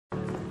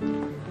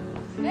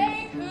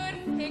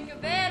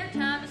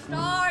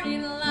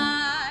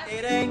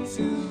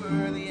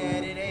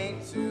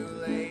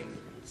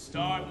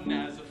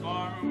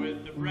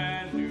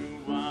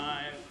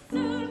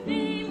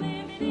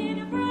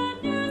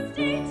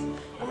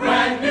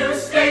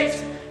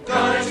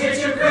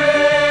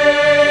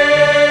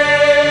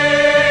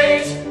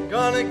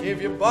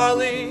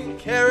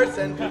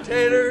and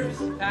potatoes,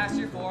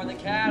 pasture for the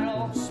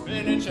cattle,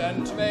 spinach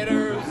and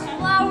tomatoes,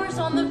 flowers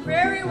on the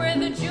prairie where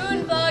the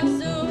June bugs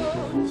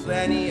zoom.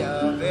 plenty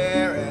of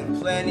air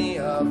and plenty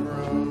of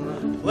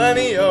room,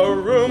 plenty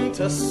of room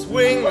to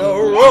swing a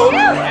rope,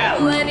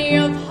 Plenty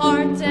of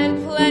heart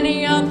and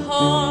plenty of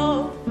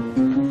hope.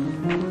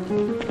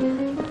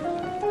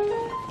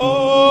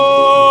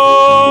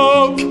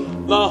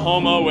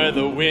 Oklahoma, where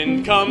the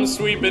wind comes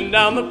sweeping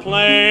down the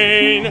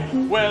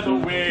plain, where the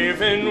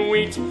waving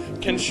wheat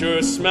can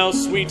sure smell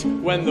sweet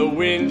when the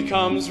wind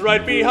comes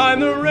right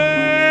behind the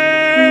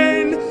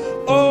rain.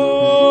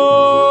 Oklahoma,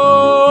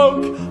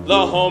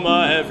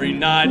 every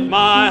night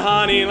my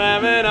honey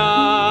lamb and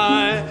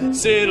I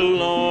sit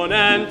alone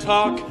and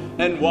talk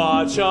and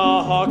watch a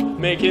hawk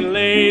making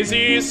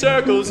lazy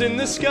circles in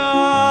the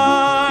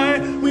sky.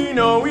 We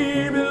know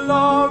we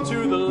belong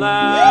to the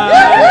land,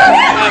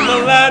 and the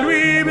land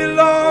we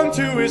belong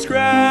to is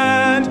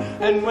grand.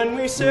 And when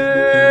we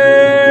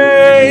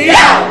say,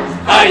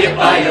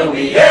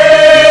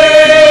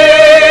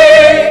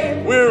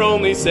 hi-yi-bi-yo-wee-yay, we're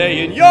only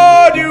saying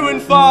you're doing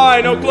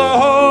fine,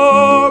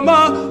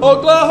 Oklahoma,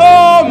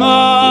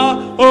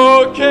 Oklahoma,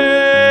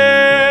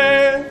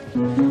 okay.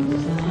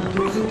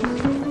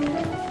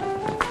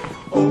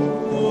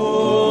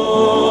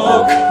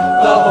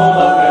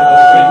 Oklahoma, where the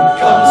wind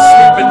comes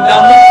sweeping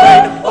down the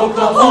plain.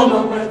 Oklahoma,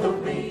 where the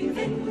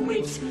waving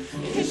wheat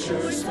can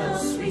sure smell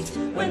sweet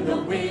when the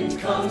wind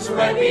comes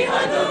right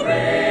behind the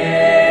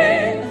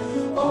rain.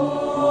 Oklahoma,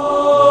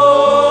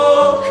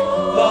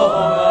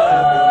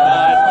 every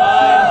night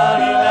my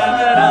honey lamb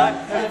and I,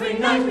 every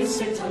night we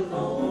sit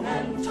alone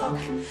and talk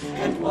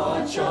and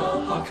watch a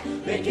hawk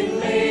making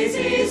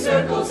lazy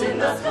circles in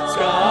the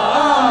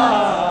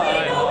sky. We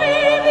know we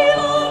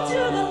belong to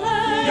the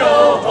land.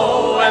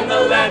 Yo-ho, and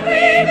the land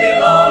we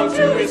belong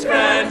to is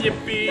grand.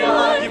 Yippee,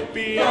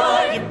 yippee,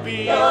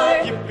 yippee,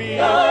 yippee,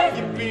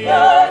 yippee,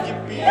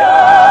 yippee,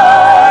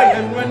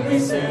 and when we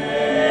say,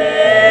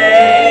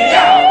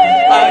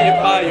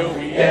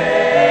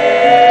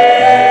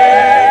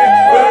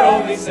 hi-yi-bi-yo-wee-yay, we're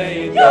only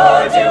saying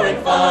you're doing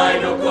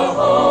fine,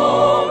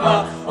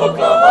 Oklahoma,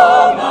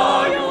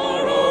 Oklahoma,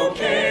 you're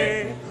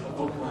okay.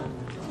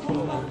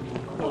 Oklahoma,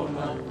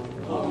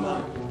 Oklahoma,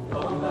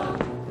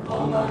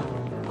 Oklahoma,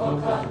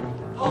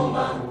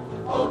 Oklahoma,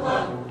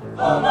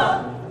 Oklahoma.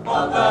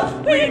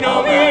 We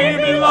know we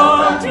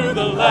belong to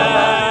the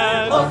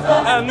land,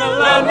 and the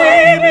land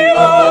we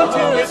belong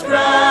to is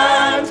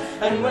grand.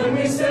 And when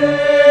we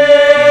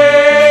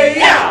say,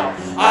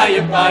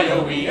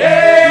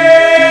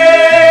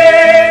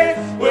 hi-yi-bi-yo-wee-yay,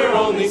 we're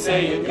only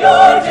saying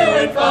you're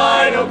doing fine.